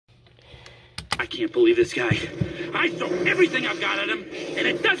I can't believe this guy. I throw everything I've got at him, and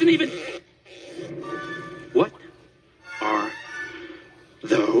it doesn't even... What are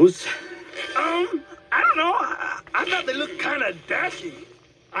those? I don't know. I thought they looked kind of dashy.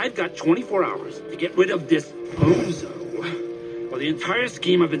 I've got 24 hours to get rid of this bozo. Well, the entire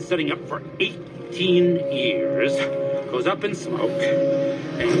scheme I've been setting up for 18 years goes up in smoke.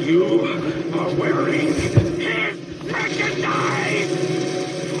 And you are wearing his merchandise!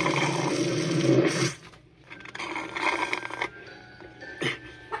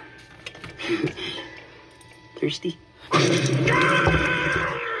 Thirsty?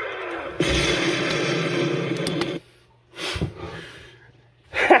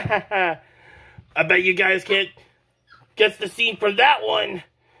 I bet you guys can't guess the scene for that one.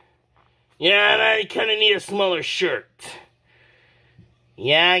 Yeah, and I kind of need a smaller shirt.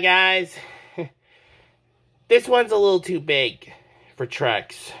 Yeah, guys. This one's a little too big for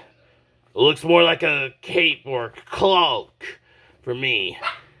Trex. It looks more like a cape or cloak for me.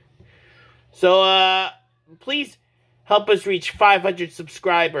 So, please help us reach 500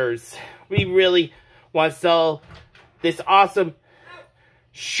 subscribers. We really want to sell this awesome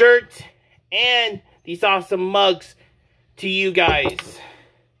shirt and these awesome mugs to you guys.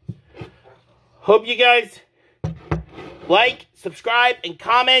 Hope you guys like, subscribe, and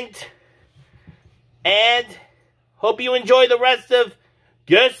comment. And hope you enjoy the rest of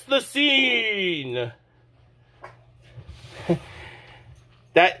Guess the Scene.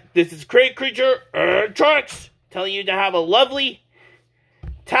 This is Crazy Creature Trex telling you to have a lovely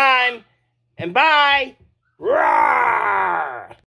time and bye. Rah!